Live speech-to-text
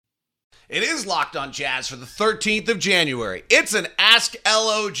It is Locked On Jazz for the 13th of January. It's an Ask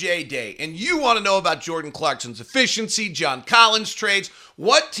LOJ day, and you want to know about Jordan Clarkson's efficiency, John Collins trades,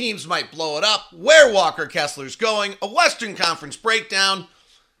 what teams might blow it up, where Walker Kessler's going, a Western Conference breakdown,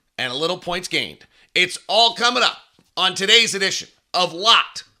 and a little points gained. It's all coming up on today's edition of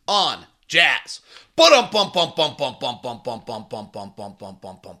Locked On Jazz.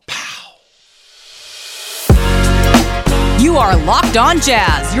 You are Locked On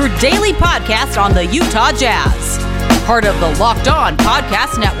Jazz, your daily podcast on the Utah Jazz. Part of the Locked On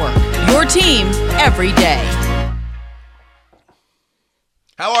Podcast Network, your team every day.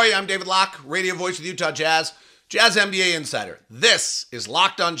 How are you? I'm David Locke, radio voice of the Utah Jazz, Jazz NBA insider. This is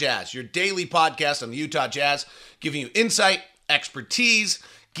Locked On Jazz, your daily podcast on the Utah Jazz, giving you insight, expertise,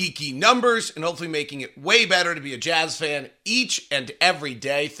 geeky numbers, and hopefully making it way better to be a Jazz fan each and every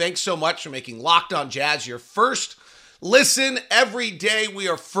day. Thanks so much for making Locked On Jazz your first listen every day. We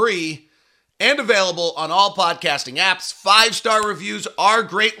are free and available on all podcasting apps. 5-star reviews are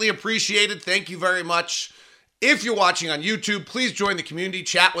greatly appreciated. Thank you very much. If you're watching on YouTube, please join the community,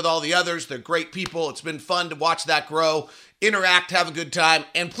 chat with all the others. They're great people. It's been fun to watch that grow, interact, have a good time,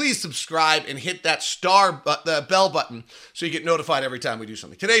 and please subscribe and hit that the bell button so you get notified every time we do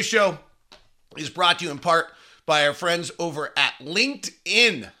something. Today's show is brought to you in part by our friends over at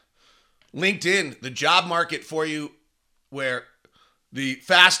LinkedIn. LinkedIn, the job market for you, where the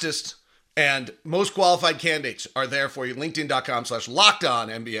fastest and most qualified candidates are there for you.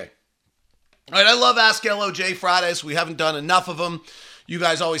 LinkedIn.com/LockedOnNBA. All right, I love Ask LOJ Fridays. We haven't done enough of them. You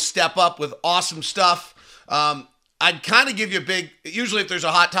guys always step up with awesome stuff. I'd kind of give you usually if there's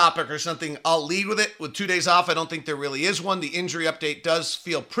a hot topic or something, I'll lead with it. With 2 days off, I don't think there really is one. The injury update does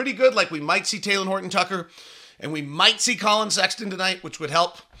feel pretty good, like we might see Talen Horton-Tucker, and we might see Colin Sexton tonight, which would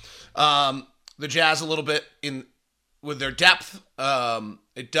help the Jazz a little bit with their depth.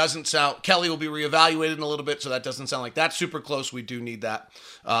 It doesn't sound, Kelly will be reevaluated in a little bit, so that doesn't sound like that's super close. We do need that.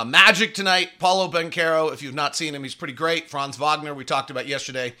 Magic tonight, Paulo Banchero, if you've not seen him, he's pretty great. Franz Wagner, we talked about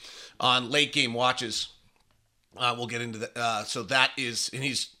yesterday on late game watches. We'll get into that. So that is, and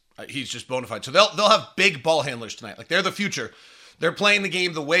he's just bona fide. So they'll have big ball handlers tonight. Like, they're the future. They're playing the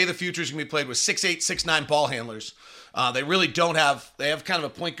game the way the future is going to be played, with 6'8", 6'9" ball handlers. They really don't have, they have kind of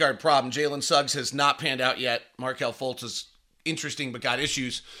a point guard problem. Jalen Suggs has not panned out yet. Markelle Fultz is interesting but got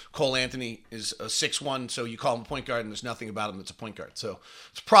issues. Cole Anthony is a 6'1", so you call him a point guard, and there's nothing about him that's a point guard. So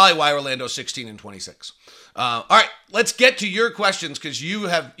it's probably why Orlando's 16-26. All right, let's get to your questions, because you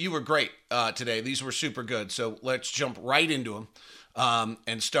were great today. These were super good. So let's jump right into them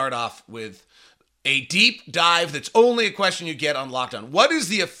and start off with a deep dive that's only a question you get on Locked On. What is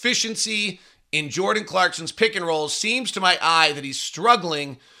the efficiency in Jordan Clarkson's pick and rolls? Seems to my eye that he's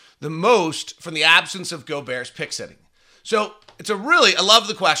struggling the most from the absence of Gobert's pick setting. So I love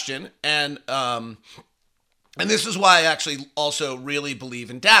the question, and this is why I actually also really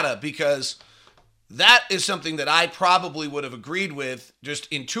believe in data, because that is something that I probably would have agreed with just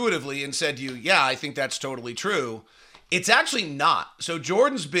intuitively and said to you, yeah, I think that's totally true. It's actually not. So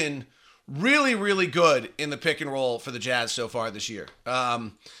Jordan's been really, really good in the pick and roll for the Jazz so far this year.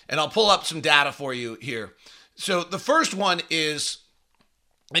 And I'll pull up some data for you here. So the first one is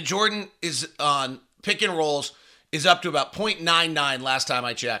that Jordan is on pick and rolls is up to about 0.99 last time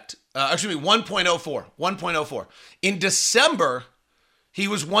I checked. 1.04. In December, he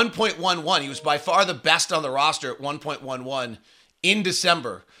was 1.11. He was by far the best on the roster at 1.11 in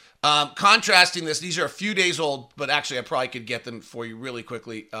December. Contrasting this, these are a few days old, but actually I probably could get them for you really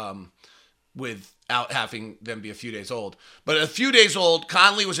quickly without having them be a few days old. But a few days old,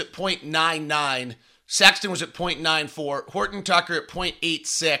 Conley was at 0.99, Sexton was at 0.94, Horton-Tucker at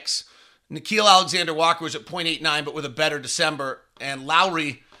 0.86, Nickeil Alexander-Walker was at 0.89, but with a better December, and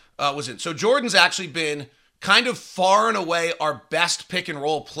Lowry was in. So Jordan's actually been kind of far and away our best pick and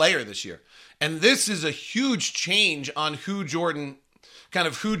roll player this year. And this is a huge change on who Jordan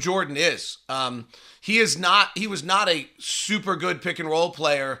is. He was not a super good pick and roll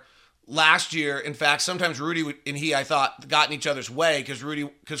player last year. In fact, sometimes Rudy and he, I thought, got in each other's way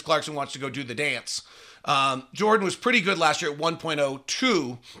because Clarkson wants to go do the dance. Jordan was pretty good last year at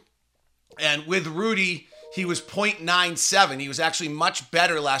 1.02. And with Rudy, he was 0.97. He was actually much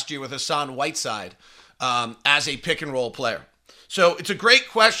better last year with Hassan Whiteside as a pick and roll player. So it's a great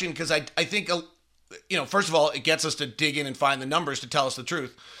question, because I think, first of all, it gets us to dig in and find the numbers to tell us the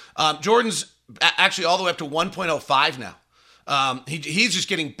truth. Jordan's actually all the way up to 1.05 now. He's just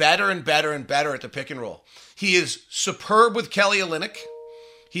getting better and better and better at the pick and roll. He is superb with Kelly Olynyk.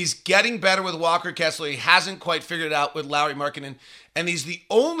 He's getting better with Walker Kessler. He hasn't quite figured it out with Lauri Markkanen. And he's the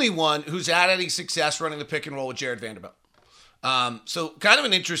only one who's had any success running the pick and roll with Jared Vanderbilt. So kind of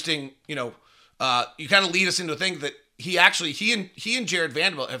an interesting, you kind of lead us into a thing that he and Jared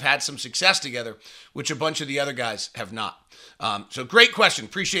Vanderbilt have had some success together, which a bunch of the other guys have not. So great question.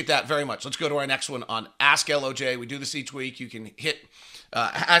 Appreciate that very much. Let's go to our next one on Ask LOJ. We do this each week. You can hit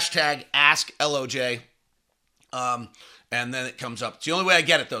hashtag Ask LOJ. And then it comes up. It's the only way I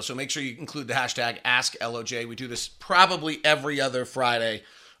get it, though, so make sure you include the hashtag AskLOJ. We do this probably every other Friday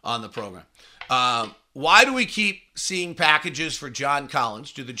on the program. Why do we keep seeing packages for John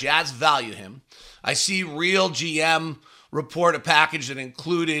Collins? Do the Jazz value him? I see Real GM report a package that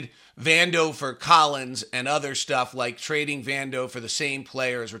included Vando for Collins and other stuff like trading Vando for the same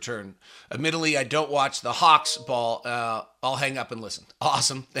player as return. Admittedly, I don't watch the Hawks ball. I'll hang up and listen.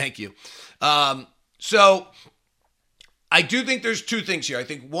 Awesome. Thank you. So I do think there's two things here. I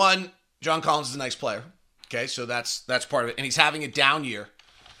think one, John Collins is a nice player. Okay, so that's part of it. And he's having a down year.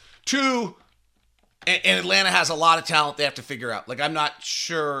 Two, and Atlanta has a lot of talent they have to figure out. Like, I'm not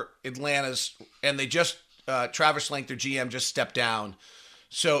sure Atlanta's, and they just, Travis Schlenk, their GM, just stepped down.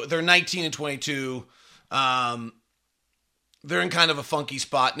 So they're 19 and 22. They're in kind of a funky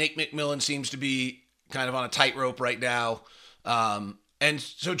spot. Nate McMillan seems to be kind of on a tightrope right now. And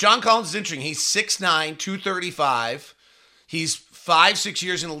so John Collins is interesting. He's 6'9", 235. He's 5-6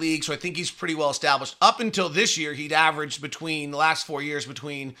 years in the league, so I think he's pretty well established. Up until this year, he'd averaged between the last 4 years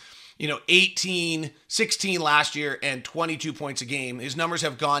between 18, 16 last year, and 22 points a game. His numbers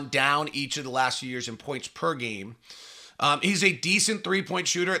have gone down each of the last few years in points per game. He's a decent three-point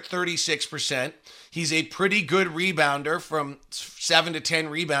shooter at 36%. He's a pretty good rebounder from 7 to 10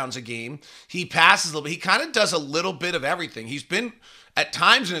 rebounds a game. He passes a little bit. He kind of does a little bit of everything. He's been, at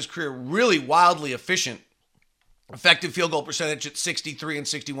times in his career, really wildly efficient. Effective field goal percentage at 63 and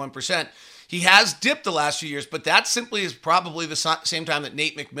 61%. He has dipped the last few years, but that simply is probably the same time that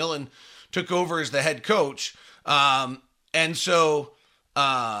Nate McMillan took over as the head coach. And so,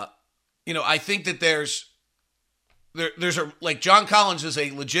 I think that there's John Collins is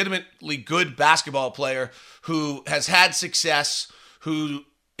a legitimately good basketball player who has had success, who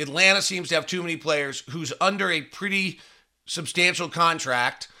Atlanta seems to have too many players, who's under a pretty substantial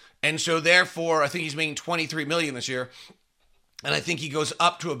contract. And so therefore, I think he's making $23 million this year. And I think he goes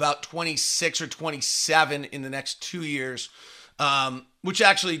up to about 26 or 27 in the next 2 years, which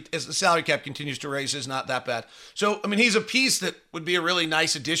actually, as the salary cap continues to raise, is not that bad. So, I mean, he's a piece that would be a really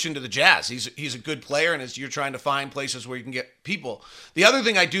nice addition to the Jazz. He's a good player, and as you're trying to find places where you can get people. The other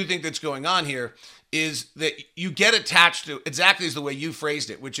thing I do think that's going on here is that you get attached to, exactly as the way you phrased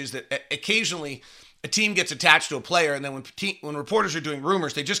it, which is that occasionally a team gets attached to a player, and then when reporters are doing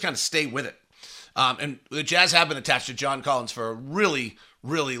rumors, they just kind of stay with it. And the Jazz have been attached to John Collins for a really,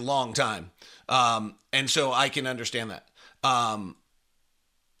 really long time. And so I can understand that.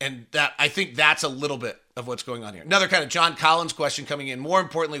 And that I think that's a little bit of what's going on here. Another kind of John Collins question coming in. More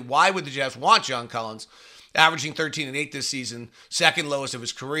importantly, why would the Jazz want John Collins? Averaging 13 and 8 this season, second lowest of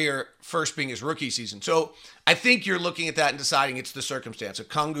his career, first being his rookie season. So I think you're looking at that and deciding it's the circumstance. If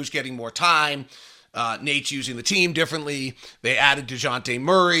Kungu's getting more time, Nate's using the team differently. They added DeJounte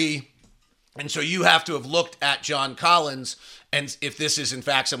Murray. And so you have to have looked at John Collins, and if this is in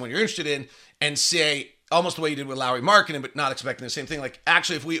fact someone you're interested in, and say, almost the way you did with Lauri Markkanen, but not expecting the same thing. Like,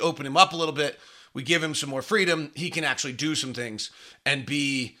 actually, if we open him up a little bit, we give him some more freedom, he can actually do some things and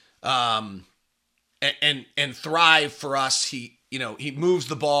be and thrive for us. He moves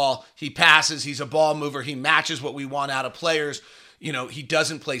the ball, he passes, he's a ball mover, he matches what we want out of players. He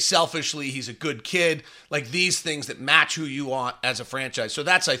doesn't play selfishly. He's a good kid. Like, these things that match who you want as a franchise. So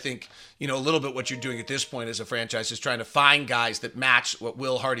that's, I think, a little bit what you're doing at this point as a franchise, is trying to find guys that match what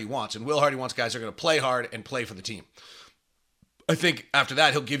Will Hardy wants. And Will Hardy wants guys that are going to play hard and play for the team. I think after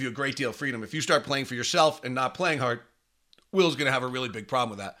that, he'll give you a great deal of freedom. If you start playing for yourself and not playing hard, Will's going to have a really big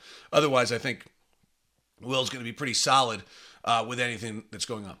problem with that. Otherwise, I think Will's going to be pretty solid with anything that's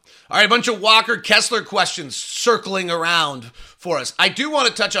going on. All right, a bunch of Walker Kessler questions circling around for us. I do want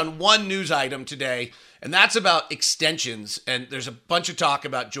to touch on one news item today, and that's about extensions. And there's a bunch of talk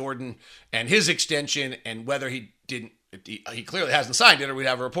about Jordan and his extension and whether he clearly hasn't signed it, or we'd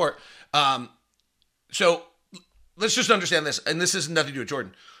have a report. So let's just understand this, and this has nothing to do with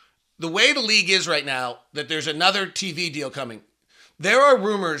Jordan. The way the league is right now, that there's another TV deal coming. There are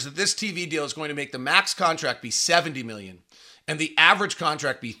rumors that this TV deal is going to make the max contract be $70 million. And the average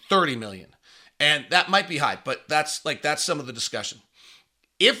contract be $30 million. And that might be high, but that's some of the discussion.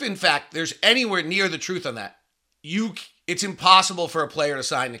 If, in fact, there's anywhere near the truth on that, it's impossible for a player to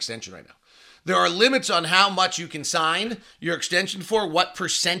sign an extension right now. There are limits on how much you can sign your extension for, what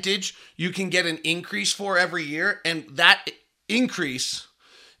percentage you can get an increase for every year. And that increase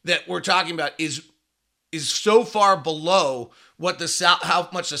that we're talking about is is so far below what how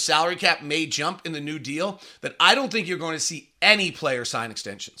much the salary cap may jump in the new deal that I don't think you're going to see any player sign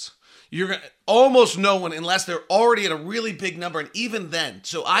extensions. You're going to almost no one unless they're already at a really big number, and even then.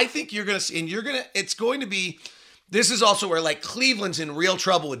 So I think you're going to see, and it's going to be, this is also where like Cleveland's in real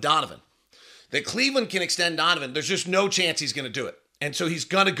trouble with Donovan. That Cleveland can extend Donovan, there's just no chance he's going to do it. And so he's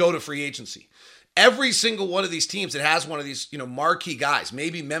going to go to free agency. Every single one of these teams that has one of these, marquee guys,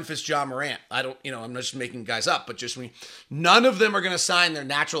 maybe Memphis John Morant. I'm just making guys up, but none of them are going to sign their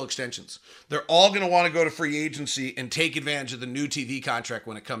natural extensions. They're all going to want to go to free agency and take advantage of the new TV contract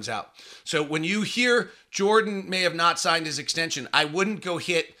when it comes out. So when you hear Jordan may have not signed his extension, I wouldn't go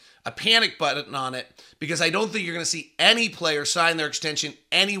hit a panic button on it because I don't think you're going to see any player sign their extension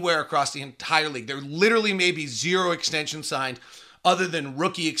anywhere across the entire league. There literally may be zero extension signed other than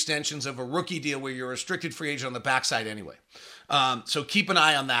rookie extensions of a rookie deal where you're a restricted free agent on the backside anyway. So keep an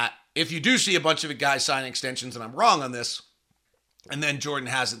eye on that. If you do see a bunch of guys signing extensions, and I'm wrong on this, and then Jordan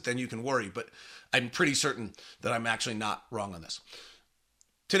hasn't, then you can worry. But I'm pretty certain that I'm actually not wrong on this.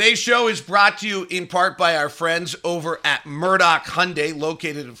 Today's show is brought to you in part by our friends over at Murdoch Hyundai,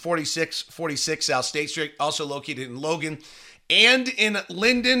 located at 4646 South State Street, also located in Logan and in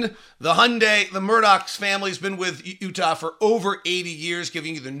Linden. The Murdoch's family's been with Utah for over 80 years,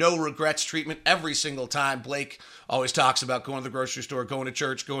 giving you the no regrets treatment every single time. Blake always talks about going to the grocery store, going to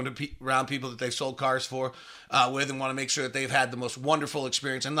church, going to around people that they've sold cars with, and want to make sure that they've had the most wonderful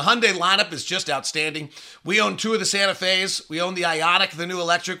experience. And the Hyundai lineup is just outstanding. We own two of the Santa Fe's. We own the Ioniq, the new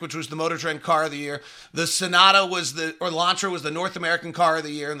electric, which was the Motor Trend car of the year. The Sonata Elantra was the North American car of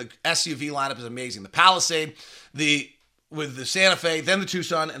the year, and the SUV lineup is amazing. The Palisade, with the Santa Fe, then the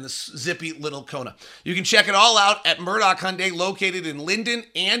Tucson, and the zippy little Kona. You can check it all out at Murdoch Hyundai, located in Linden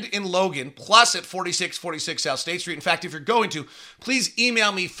and in Logan, plus at 4646 South State Street. In fact, if you're going to, please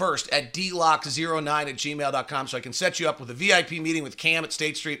email me first at dlock09@gmail.com so I can set you up with a VIP meeting with Cam at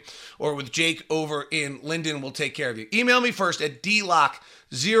State Street or with Jake over in Linden. We'll take care of you. Email me first at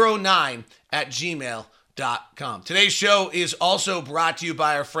dlock09@gmail.com. Today's show is also brought to you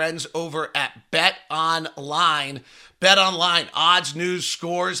by our friends over at Bet Online. Bet Online, odds, news,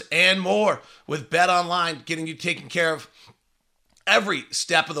 scores, and more. With Bet Online, getting you taken care of every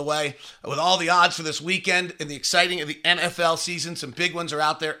step of the way with all the odds for this weekend and the exciting of the NFL season. Some big ones are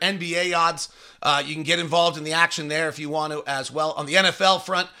out there. NBA odds. You can get involved in the action there if you want to as well. On the NFL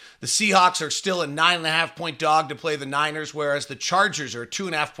front, the Seahawks are still a 9.5-point dog to play the Niners, whereas the Chargers are a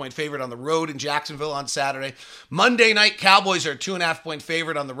 2.5-point favorite on the road in Jacksonville on Saturday. Monday night, Cowboys are a 2.5-point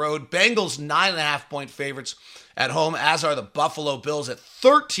favorite on the road. Bengals 9.5-point favorites at home, as are the Buffalo Bills at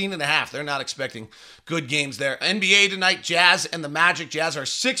 13.5. They're not expecting good games there. NBA tonight, Jazz and the Magic. Jazz are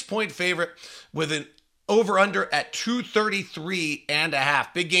 6-point favorite with an over-under at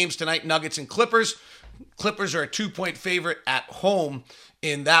 233.5. Big games tonight, Nuggets and Clippers. Clippers are a 2-point favorite at home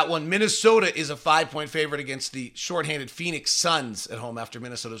in that one. Minnesota is a 5-point favorite against the shorthanded Phoenix Suns at home after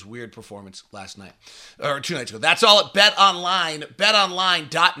Minnesota's weird performance last night, or 2 nights ago. That's all at Bet Online,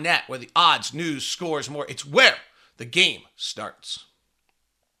 betonline.net, where the odds, news, scores, more. It's where the game starts.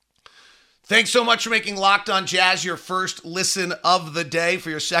 Thanks so much for making Locked On Jazz your first listen of the day. For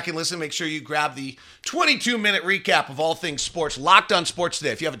your second listen, make sure you grab the 22-minute recap of all things sports. Locked On Sports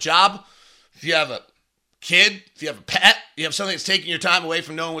Today. If you have a job, if you have a kid, if you have a pet, you have something that's taking your time away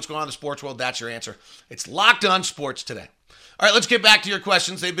from knowing what's going on in the sports world, that's your answer. It's Locked On Sports Today. All right, let's get back to your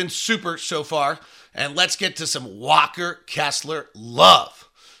questions. They've been super so far. And let's get to some Walker Kessler love.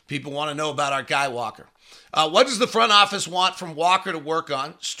 People want to know about our guy Walker. What does the front office want from Walker to work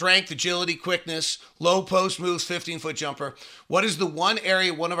on? Strength, agility, quickness, low post moves, 15-foot jumper. What is the one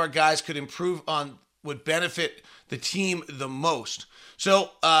area one of our guys could improve on, would benefit the team the most?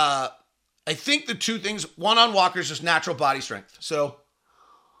 So I think the two things, one on Walker is just natural body strength. So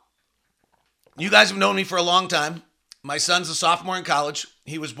you guys have known me for a long time. My son's a sophomore in college.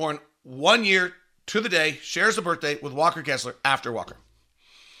 He was born 1 year to the day, shares a birthday with Walker Kessler after Walker.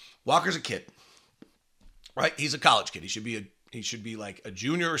 Walker's a kid. Right, he's a college kid. He should be like a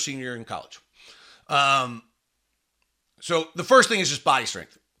junior or senior in college. So the first thing is just body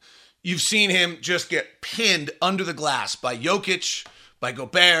strength. You've seen him just get pinned under the glass by Jokic, by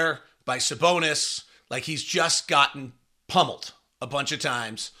Gobert, by Sabonis. Like he's just gotten pummeled a bunch of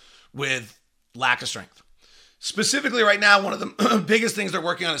times with lack of strength. Specifically right now, one of the biggest things they're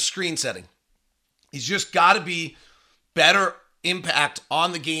working on is screen setting. He's just got to be better impact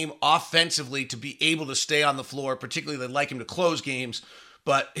on the game offensively to be able to stay on the floor. Particularly, they'd like him to close games,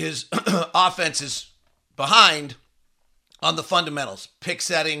 but his offense is behind on the fundamentals, pick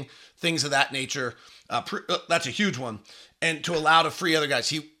setting, things of that nature. That's a huge one. And to allow to free other guys.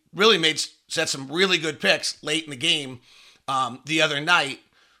 He really made set some really good picks late in the game the other night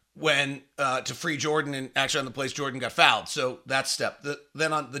when to free Jordan, and actually on the plays Jordan got fouled. So that's step.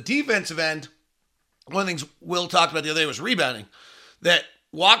 Then on the defensive end, one of the things Will talked about the other day was rebounding. That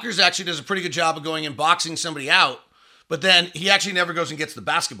Walker's actually does a pretty good job of going and boxing somebody out, but then he actually never goes and gets the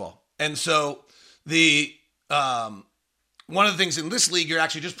basketball. And so the one of the things in this league, you're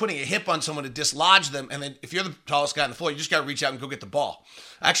actually just putting a hip on someone to dislodge them, and then if you're the tallest guy on the floor, you just got to reach out and go get the ball.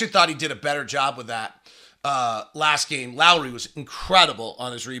 I actually thought he did a better job with that last game. Lowry was incredible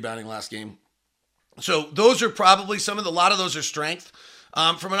on his rebounding last game. So those are probably a lot of those are strength.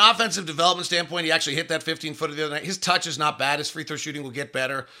 From an offensive development standpoint, he actually hit that 15-footer the other night. His touch is not bad. His free throw shooting will get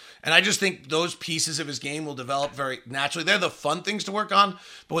better. And I just think those pieces of his game will develop very naturally. They're the fun things to work on.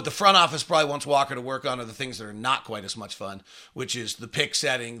 But what the front office probably wants Walker to work on are the things that are not quite as much fun, which is the pick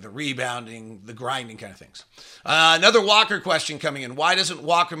setting, the rebounding, the grinding kind of things. Another Walker question coming in. Why doesn't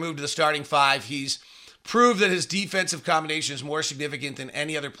Walker move to the starting five? He's proved that his defensive combination is more significant than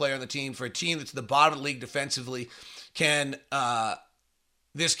any other player on the team. For a team that's at the bottom of the league defensively,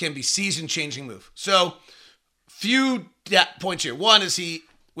 this can be season-changing move. So, few points here. One is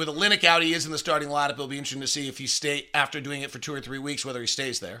with Olynyk out, he is in the starting lineup. It'll be interesting to see if he after doing it for 2 or 3 weeks, whether he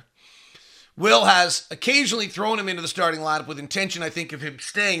stays there. Will has occasionally thrown him into the starting lineup with intention, I think, of him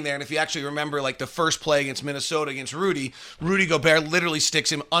staying there. And if you actually remember, like the first play against Minnesota against Rudy Gobert literally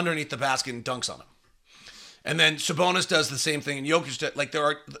sticks him underneath the basket and dunks on him. And then Sabonis does the same thing, and Jokic, there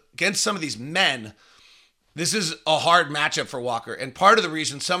are, against some of these men, this is a hard matchup for Walker. And part of the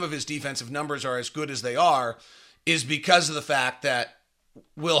reason some of his defensive numbers are as good as they are is because of the fact that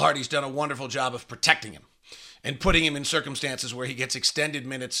Will Hardy's done a wonderful job of protecting him and putting him in circumstances where he gets extended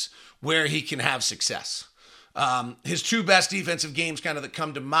minutes where he can have success. His 2 best defensive games kind of that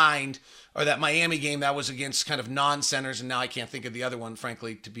come to mind are that Miami game that was against kind of non-centers, and now I can't think of the other one,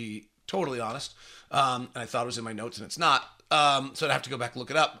 frankly, to be totally honest. And I thought it was in my notes, and it's not. So I'd have to go back and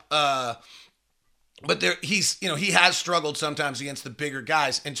look it up. But he has struggled sometimes against the bigger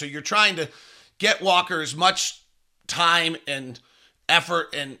guys. And so you're trying to get Walker as much time and effort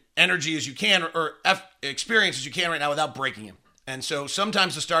and energy as you can, or experience as you can right now without breaking him. And so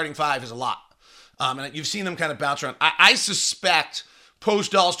sometimes the starting five is a lot. And you've seen them kind of bounce around. I suspect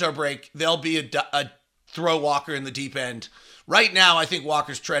post All-Star break, there'll be a throw Walker in the deep end. Right now, I think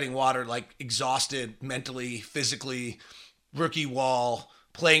Walker's treading water, like exhausted mentally, physically, rookie wall,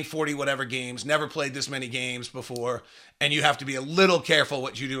 playing 40 whatever games, never played this many games before, and you have to be a little careful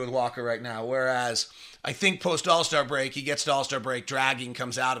what you do with Walker right now. Whereas I think post All-Star break, he gets to All-Star break, dragging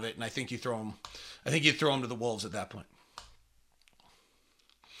comes out of it, and I think you throw him to the Wolves at that point.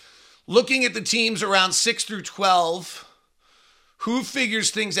 Looking at the teams around 6 through 12, who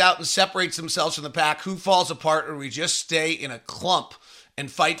figures things out and separates themselves from the pack? Who falls apart, or we just stay in a clump and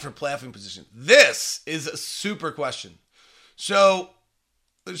fight for playoffing position? This is a super question. So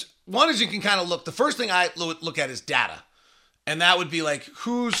there's one is you can kind of look. The first thing I look at is data, and that would be like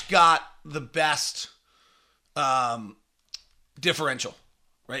who's got the best differential,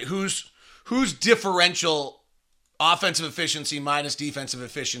 right? Who's differential offensive efficiency minus defensive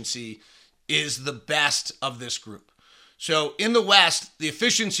efficiency is the best of this group. So in the West, the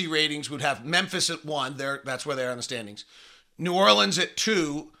efficiency ratings would have Memphis at 1. That's where they are in the standings. New Orleans at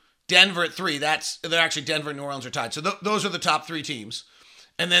 2. Denver at 3. They're actually Denver and New Orleans are tied. So those are the top 3 teams.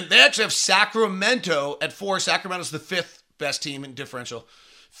 And then they actually have Sacramento at 4. Sacramento's the 5th best team in differential.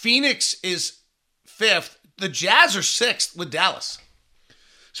 Phoenix is 5th. The Jazz are 6th with Dallas.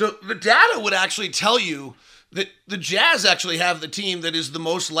 So the data would actually tell you that the Jazz actually have the team that is the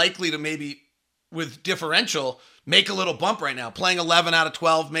most likely to maybe, with differential, make a little bump right now. Playing 11 out of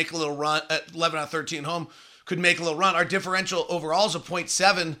 12, make a little run. 11 out of 13 home could make a little run. Our differential overall is a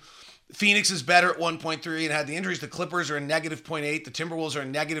 0.7. Phoenix is better at 1.3 and had the injuries. The Clippers are a negative 0.8. The Timberwolves are a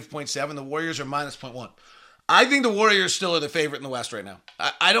negative 0.7. The Warriors are minus 0.1. I think the Warriors still are the favorite in the West right now.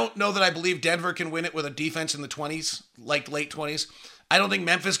 I don't know that I believe Denver can win it with a defense in the 20s, like late 20s. I don't think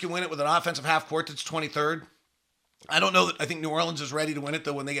Memphis can win it with an offensive half court that's 23rd. I don't know that. I think New Orleans is ready to win it,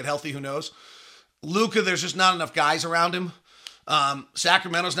 though, when they get healthy. Who knows? Luka, there's just not enough guys around him.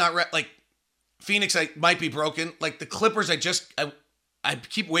 Sacramento's not Phoenix might be broken. Like the Clippers, I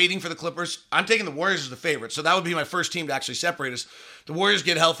keep waiting for the Clippers. I'm taking the Warriors as the favorite, so that would be my first team to actually separate us. The Warriors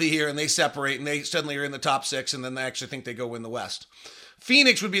get healthy here, and they separate, and they suddenly are in the top 6, and then they actually think they go win the West.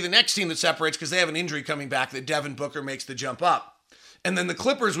 Phoenix would be the next team that separates because they have an injury coming back that Devin Booker makes the jump up. And then the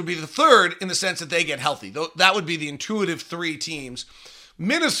Clippers would be the third in the sense that they get healthy. That would be the intuitive 3 teams.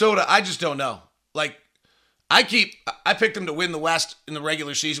 Minnesota, I just don't know. I picked them to win the West in the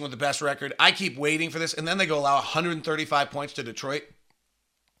regular season with the best record. I keep waiting for this, and then they go allow 135 points to Detroit.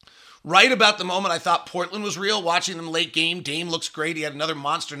 right about the moment I thought Portland was real, watching them late game. Dame looks great. He had another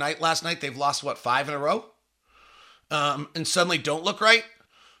monster night last night. They've lost, 5 in a row? And suddenly don't look right.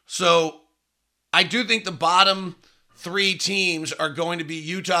 So I do think the bottom 3 teams are going to be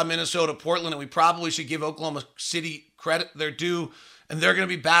Utah, Minnesota, Portland, and we probably should give Oklahoma City credit their due, and they're going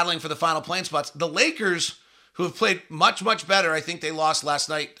to be battling for the final playing spots. The Lakers, who have played much, much better, I think they lost last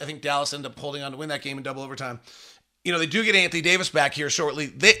night. I think Dallas ended up holding on to win that game in double overtime. They do get Anthony Davis back here shortly.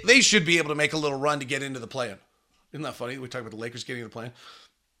 They should be able to make a little run to get into the play-in. Isn't that funny? We talk about the Lakers getting into the play-in.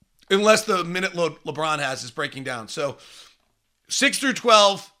 Unless the minute load LeBron has is breaking down. So 6 through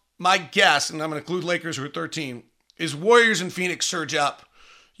 12, my guess, and I'm going to include Lakers who are 13, is Warriors and Phoenix surge up.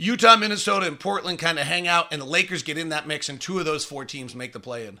 Utah, Minnesota, and Portland kind of hang out, and the Lakers get in that mix, and 2 of those 4 teams make the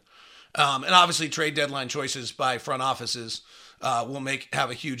play-in. And obviously trade deadline choices by front offices will have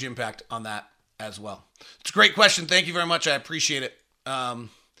a huge impact on that as well. It's a great question. Thank you very much. I appreciate it.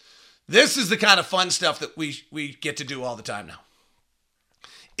 This is the kind of fun stuff that we get to do all the time now.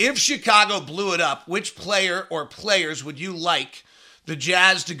 If Chicago blew it up, which player or players would you like the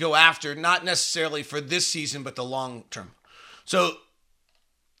Jazz to go after, not necessarily for this season, but the long term? So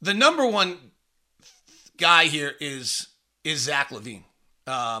the number one guy here is Zach LaVine.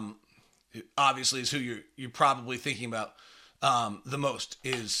 Obviously is who you're probably thinking about the most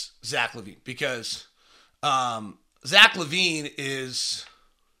is Zach LaVine, because Zach LaVine is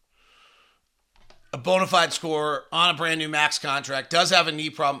a bona fide scorer on a brand new max contract, does have a knee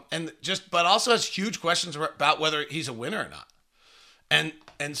problem, but also has huge questions about whether he's a winner or not. And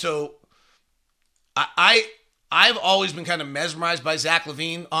so I've always been kind of mesmerized by Zach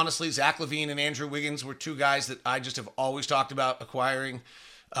LaVine. Honestly, Zach LaVine and Andrew Wiggins were 2 guys that I just have always talked about acquiring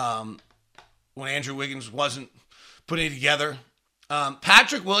when Andrew Wiggins wasn't putting it together.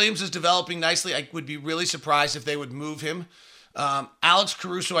 Patrick Williams is developing nicely. I would be really surprised if they would move him. Alex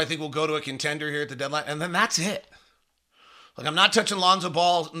Caruso, I think, will go to a contender here at the deadline, and then that's it. I'm not touching Lonzo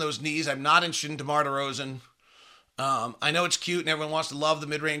Ball in those knees. I'm not interested in DeMar DeRozan. I know it's cute and everyone wants to love the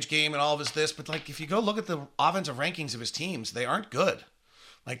mid-range game and all of this, but if you go look at the offensive rankings of his teams, they aren't good.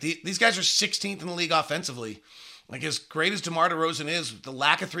 These guys are 16th in the league offensively. As great as DeMar DeRozan is, the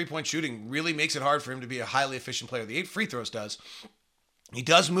lack of three-point shooting really makes it hard for him to be a highly efficient player. The 8 free throws does. He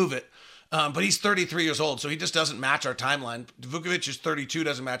does move it, but he's 33 years old, so he just doesn't match our timeline. Vukovic is 32,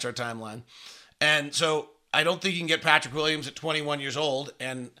 doesn't match our timeline. And so I don't think you can get Patrick Williams at 21 years old.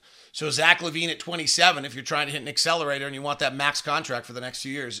 And so Zach LaVine at 27, if you're trying to hit an accelerator and you want that max contract for the next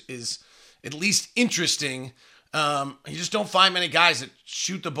few years, is at least interesting. You just don't find many guys that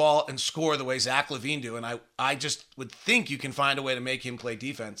shoot the ball and score the way Zach LaVine do. And I just would think you can find a way to make him play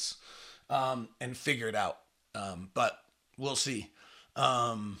defense and figure it out. But we'll see.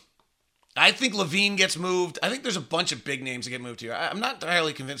 I think LaVine gets moved. I think there's a bunch of big names that get moved here. I'm not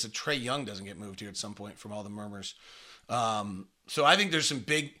entirely convinced that Trae Young doesn't get moved here at some point from all the murmurs. So I think there's some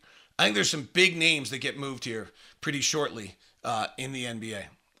big names that get moved here pretty shortly in the NBA.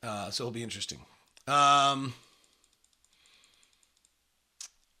 So it'll be interesting.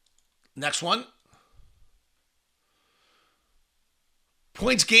 Next one.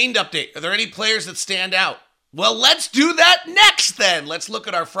 Points gained update. Are there any players that stand out? Well, let's do that next then. Let's look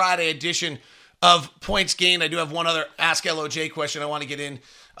at our Friday edition of Points Gained. I do have one other Ask LOJ question I want to get in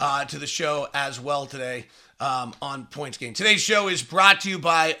to the show as well today on Points Gained. Today's show is brought to you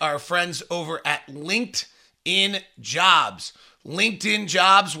by our friends over at LinkedIn Jobs. LinkedIn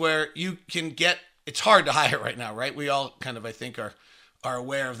Jobs, where you can get, it's hard to hire right now, right? We all kind of, I think, are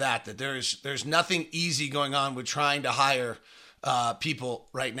aware of that there's nothing easy going on with trying to hire people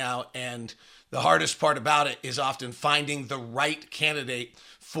right now. And the hardest part about it is often finding the right candidate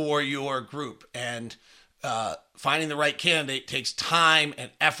for your group. And finding the right candidate takes time and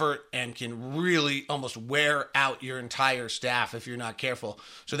effort and can really almost wear out your entire staff if you're not careful.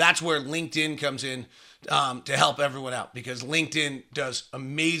 So that's where LinkedIn comes in to help everyone out, because LinkedIn does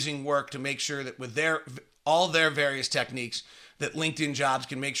amazing work to make sure that with all their various techniques, that LinkedIn Jobs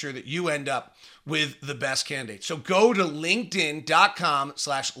can make sure that you end up with the best candidates. So go to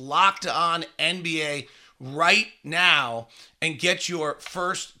linkedin.com/LockedOnNBA right now and get your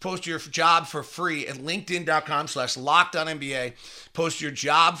post your job for free at linkedin.com/LockedOnNBA. Post your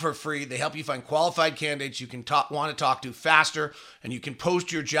job for free. They help you find qualified candidates you can want to talk to faster, and you can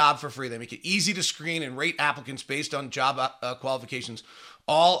post your job for free. They make it easy to screen and rate applicants based on job qualifications,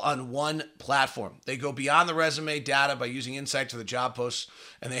 all on one platform. They go beyond the resume data by using insights to the job posts,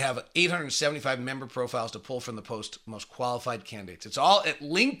 and they have 875 member profiles to pull from the most qualified candidates. It's all at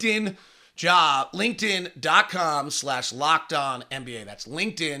LinkedIn.com/LockedOnNBA. That's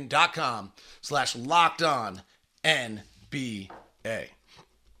LinkedIn.com/LockedOnNBA.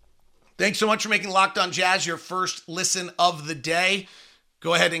 Thanks so much for making Locked On Jazz your first listen of the day.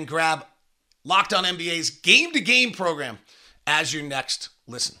 Go ahead and grab Locked On NBA's game-to-game program as your next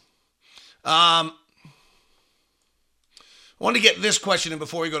listen. I want to get this question in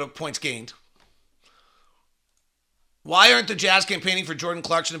before we go to points gained. Why aren't the Jazz campaigning for Jordan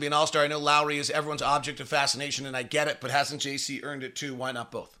Clarkson to be an all-star? I know Lowry is everyone's object of fascination, and I get it, but hasn't JC earned it too? Why not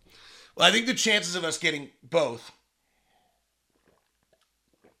both? Well, I think the chances of us getting both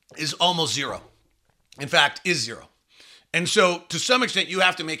is almost zero. In fact, is zero. And so, to some extent, you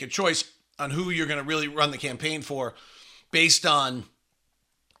have to make a choice on who you're going to really run the campaign for based on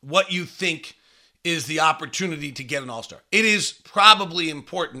what you think is the opportunity to get an all-star. It is probably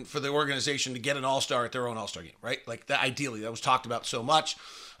important for the organization to get an all-star at their own all-star game, right? Like, that, ideally, that was talked about so much,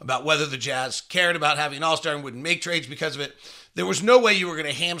 about whether the Jazz cared about having an all-star and wouldn't make trades because of it. There was no way you were going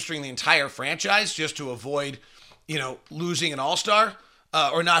to hamstring the entire franchise just to avoid, losing an all-star.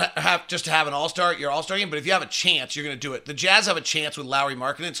 Or not have just to have an all-star at your all-star game. But if you have a chance, you're going to do it. The Jazz have a chance with Lowry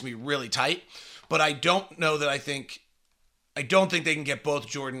Markkanen. It's going to be really tight. But I don't think they can get both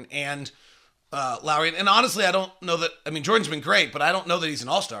Jordan and Lowry. And honestly, I don't know that. I mean, Jordan's been great, but I don't know that he's an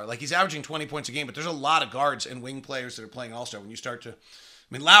all-star. Like, he's averaging 20 points a game, but there's a lot of guards and wing players that are playing all-star. When you start to,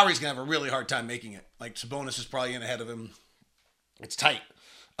 Lowry's going to have a really hard time making it. Like, Sabonis is probably in ahead of him. It's tight.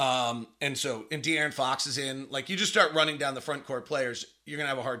 And De'Aaron Fox is in. Like, you just start running down the front court players, you're going to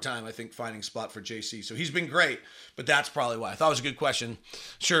have a hard time, I think, finding a spot for JC. So he's been great, but that's probably why. I thought it was a good question.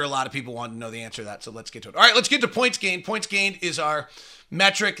 Sure, a lot of people wanted to know the answer to that, so let's get to it. All right, let's get to points gained. Points gained is our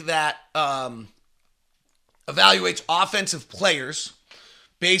metric that evaluates offensive players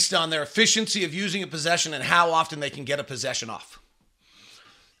based on their efficiency of using a possession and how often they can get a possession off.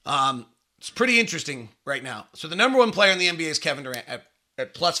 It's pretty interesting right now. So the number one player in the NBA is Kevin Durant at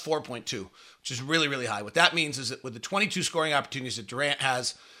plus 4.2, which is really, really high. What that means is that with the 22 scoring opportunities that Durant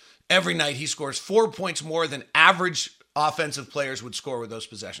has every night, he scores 4 points more than average offensive players would score with those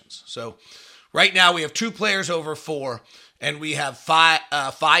possessions. So right now we have 2 players over 4, and we have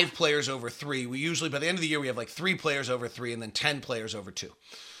 5 players over 3. We usually, by the end of the year, we have like 3 players over 3 and then 10 players over 2.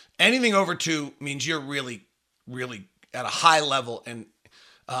 Anything over 2 means you're really, really at a high level and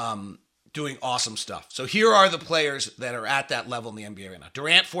doing awesome stuff. So here are the players that are at that level in the NBA right now.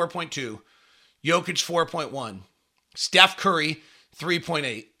 Durant, 4.2. Jokic, 4.1. Steph Curry,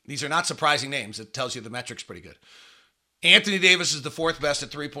 3.8. These are not surprising names. It tells you the metric's pretty good. Anthony Davis is the 4th best at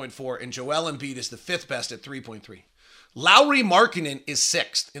 3.4, and Joel Embiid is the 5th best at 3.3. Lowry Markkanen is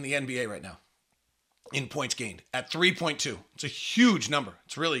 6th in the NBA right now in points gained at 3.2. It's a huge number.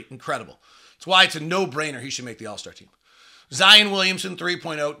 It's really incredible. It's why it's a no-brainer he should make the All-Star team. Zion Williamson,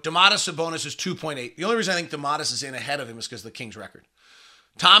 3.0. Domantas Sabonis is 2.8. The only reason I think Domantas is in ahead of him is because of the Kings record.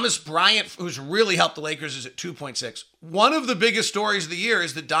 Thomas Bryant, who's really helped the Lakers, is at 2.6. One of the biggest stories of the year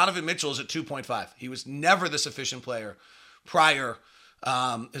is that Donovan Mitchell is at 2.5. He was never this efficient player prior.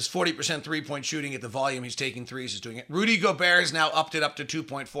 His 40% three-point shooting at the volume he's taking threes is doing it. Rudy Gobert has now upped it up to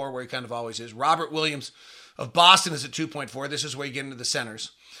 2.4, where he kind of always is. Robert Williams of Boston is at 2.4. This is where you get into the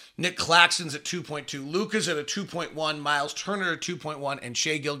centers. Nick Claxton's at 2.2. Luka's at a 2.1. Miles Turner at 2.1. And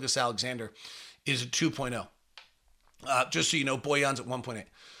Shai Gilgeous-Alexander is at 2.0. Just so you know, Bojan's at 1.8.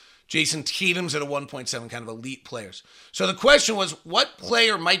 Jason Tatum's at a 1.7, kind of elite players. So the question was, what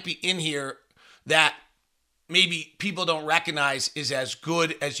player might be in here that maybe people don't recognize is as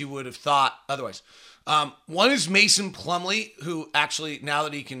good as you would have thought otherwise? One is Mason Plumlee, who actually, now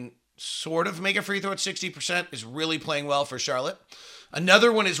that he can sort of make a free throw at 60%, is really playing well for Charlotte.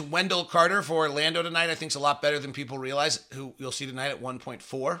 Another one is Wendell Carter for Orlando tonight. I think is a lot better than people realize, who you'll see tonight at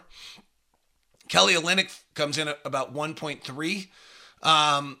 1.4. Kelly Olynyk comes in at about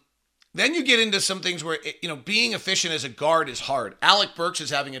 1.3. Then you get into some things where, being efficient as a guard is hard. Alec Burks is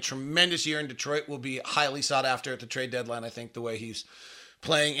having a tremendous year in Detroit, will be highly sought after at the trade deadline, I think, the way he's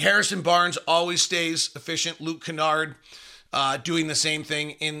playing. Harrison Barnes always stays efficient. Luke Kennard doing the same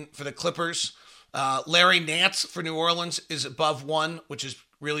thing for the Clippers. Larry Nance for New Orleans is above 1, which is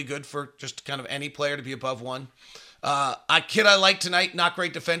really good for just kind of any player to be above 1. A kid I like tonight, not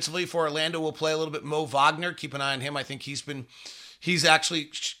great defensively for Orlando, will play a little bit. Mo Wagner, keep an eye on him. I think he's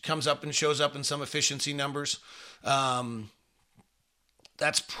actually comes up and shows up in some efficiency numbers. That's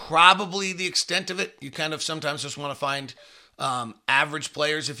probably the extent of it. You kind of sometimes just want to find average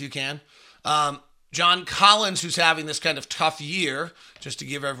players if you can. John Collins, who's having this kind of tough year, just to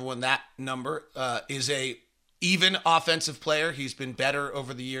give everyone that number, is a even offensive player. He's been better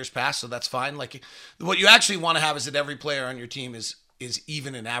over the years past, so that's fine. Like, what you actually want to have is that every player on your team is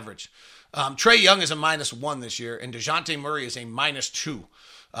even in average. Trae Young is a -1 this year, and DeJounte Murray is a -2.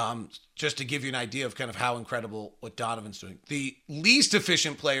 Just to give you an idea of kind of how incredible what Donovan's doing. The least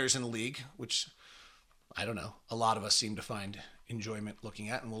efficient players in the league, which I don't know, a lot of us seem to find enjoyment looking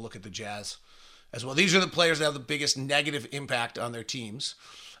at, and we'll look at the Jazz as well. These are the players that have the biggest negative impact on their teams.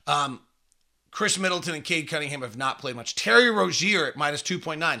 Chris Middleton and Cade Cunningham have not played much. Terry Rozier at minus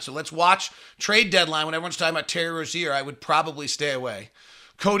 2.9. So let's watch trade deadline. When everyone's talking about Terry Rozier, I would probably stay away.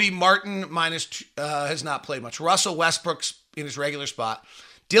 Cody Martin has not played much. Russell Westbrook's in his regular spot.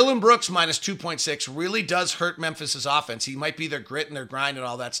 Dylan Brooks minus 2.6 really does hurt Memphis's offense. He might be their grit and their grind and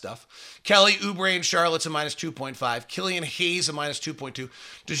all that stuff. Kelly Oubre in Charlotte's a minus 2.5. Killian Hayes a minus 2.2.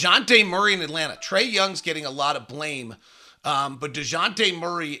 DeJounte Murray in Atlanta. Trae Young's getting a lot of blame. But DeJounte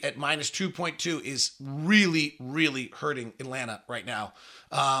Murray at minus 2.2 is really, really hurting Atlanta right now.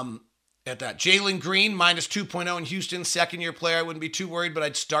 At that. Jalen Green minus 2.0 in Houston. Second-year player. I wouldn't be too worried, but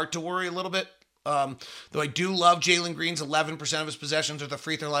I'd start to worry a little bit. Though I do love Jalen Green's 11% of his possessions at the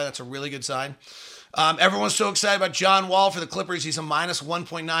free throw line. That's a really good sign. Everyone's so excited about John Wall for the Clippers. He's a minus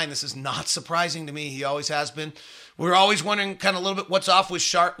 1.9. This is not surprising to me. He always has been. We're always wondering kind of a little bit what's off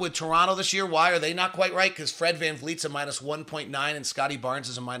with Toronto this year. Why are they not quite right? Because Fred VanVleet's a minus 1.9 and Scotty Barnes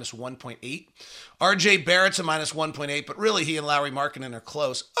is a minus 1.8. RJ Barrett's a minus 1.8, but really he and Lauri Markkanen are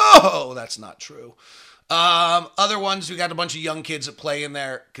close. Oh, that's not true. Other ones, we got a bunch of young kids that play in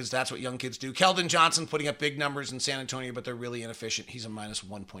there because that's what young kids do. Keldon Johnson putting up big numbers in San Antonio, but they're really inefficient. He's a minus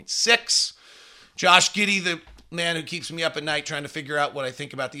 1.6. Josh Giddey, the man who keeps me up at night trying to figure out what I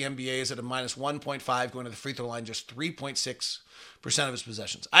think about the NBA, is at a minus 1.5, going to the free throw line, just 3.6% of his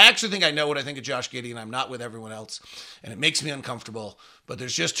possessions. I actually think I know what I think of Josh Giddey, and I'm not with everyone else, and it makes me uncomfortable, but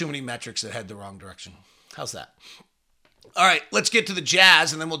there's just too many metrics that head the wrong direction. How's that? All right, let's get to the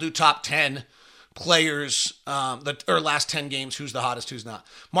Jazz, and then we'll do top 10 players, last 10 games, who's the hottest, who's not.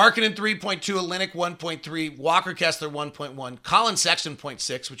 Markkanen 3.2, Olynyk 1.3, Walker Kessler 1.1, Colin Sexton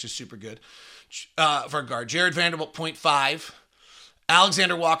 0.6, which is super good for a guard. Jared Vanderbilt 0.5,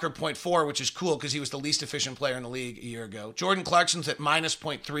 Alexander Walker 0.4, which is cool because he was the least efficient player in the league a year ago. Jordan Clarkson's at minus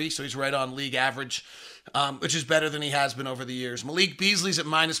 0.3, so he's right on league average, which is better than he has been over the years. Malik Beasley's at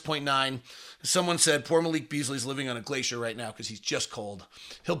minus 0.9. Someone said poor Malik Beasley's living on a glacier right now because he's just cold.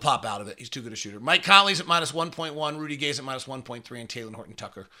 He'll pop out of it. He's too good a shooter. Mike Conley's at minus 1.1. Rudy Gay's at minus 1.3. And Taylor Horton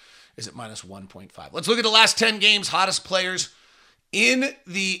Tucker is at minus 1.5. Let's look at the last 10 games. Hottest players in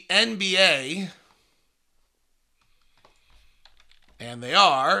the NBA. And they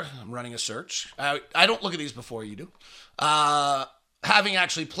are, I'm running a search. I don't look at these before you do. Having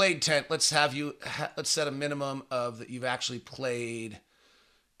actually played 10, let's set a minimum of that you've actually played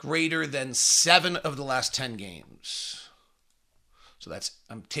greater than 7 of the last 10 games. So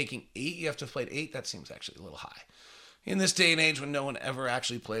I'm taking 8. You have to have played 8. That seems actually a little high. In this day and age when no one ever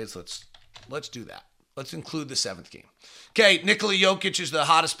actually plays, let's do that. Let's include the 7th game. Okay, Nikola Jokic is the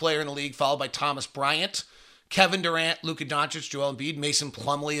hottest player in the league, followed by Thomas Bryant, Kevin Durant, Luka Doncic, Joel Embiid, Mason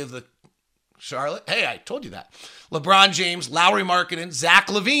Plumlee of the Charlotte. Hey, I told you that. LeBron James, Lauri Markkanen, Zach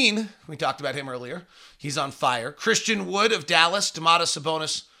LaVine. We talked about him earlier. He's on fire. Christian Wood of Dallas, Domantas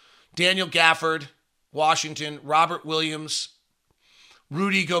Sabonis, Daniel Gafford, Washington, Robert Williams,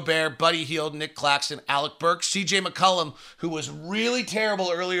 Rudy Gobert, Buddy Hield, Nick Claxton, Alec Burks, CJ McCollum, who was really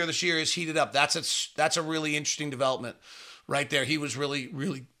terrible earlier this year, is heated up. That's a really interesting development right there. He was really,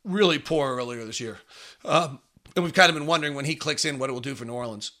 really, really poor earlier this year. And we've kind of been wondering when he clicks in what it will do for New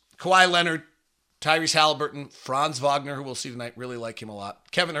Orleans. Kawhi Leonard, Tyrese Halliburton, Franz Wagner, who we'll see tonight, really like him a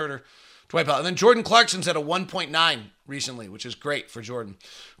lot. Kevin Huerter, Dwight Powell. And then Jordan Clarkson's at a 1.9 recently, which is great for Jordan.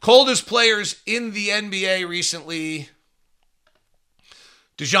 Coldest players in the NBA recently.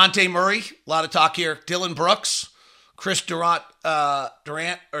 DeJounte Murray, a lot of talk here. Dylan Brooks, Chris Duarte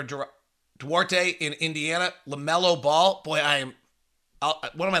in Indiana. LaMelo Ball. Boy,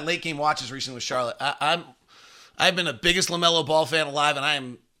 one of my late game watches recently was Charlotte. I've been the biggest LaMelo Ball fan alive, and I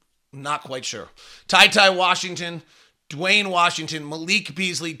am not quite sure. Ty Washington, Dwayne Washington, Malik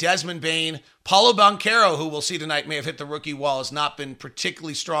Beasley, Desmond Bane, Paulo Banchero, who we'll see tonight may have hit the rookie wall, has not been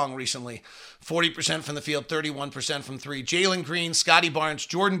particularly strong recently. 40% from the field, 31% from 3. Jalen Green, Scotty Barnes,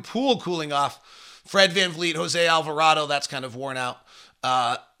 Jordan Poole cooling off. Fred VanVleet, Jose Alvarado, that's kind of worn out.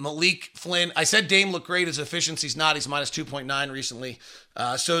 Malik Flynn. I said Dame looked great. His efficiency's not. He's minus 2.9 recently.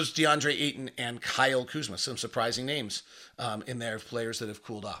 So's DeAndre Ayton and Kyle Kuzma. Some surprising names in there of players that have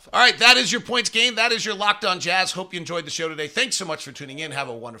cooled off. All right, that is your points game. That is your Locked On Jazz. Hope you enjoyed the show today. Thanks so much for tuning in. Have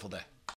a wonderful day.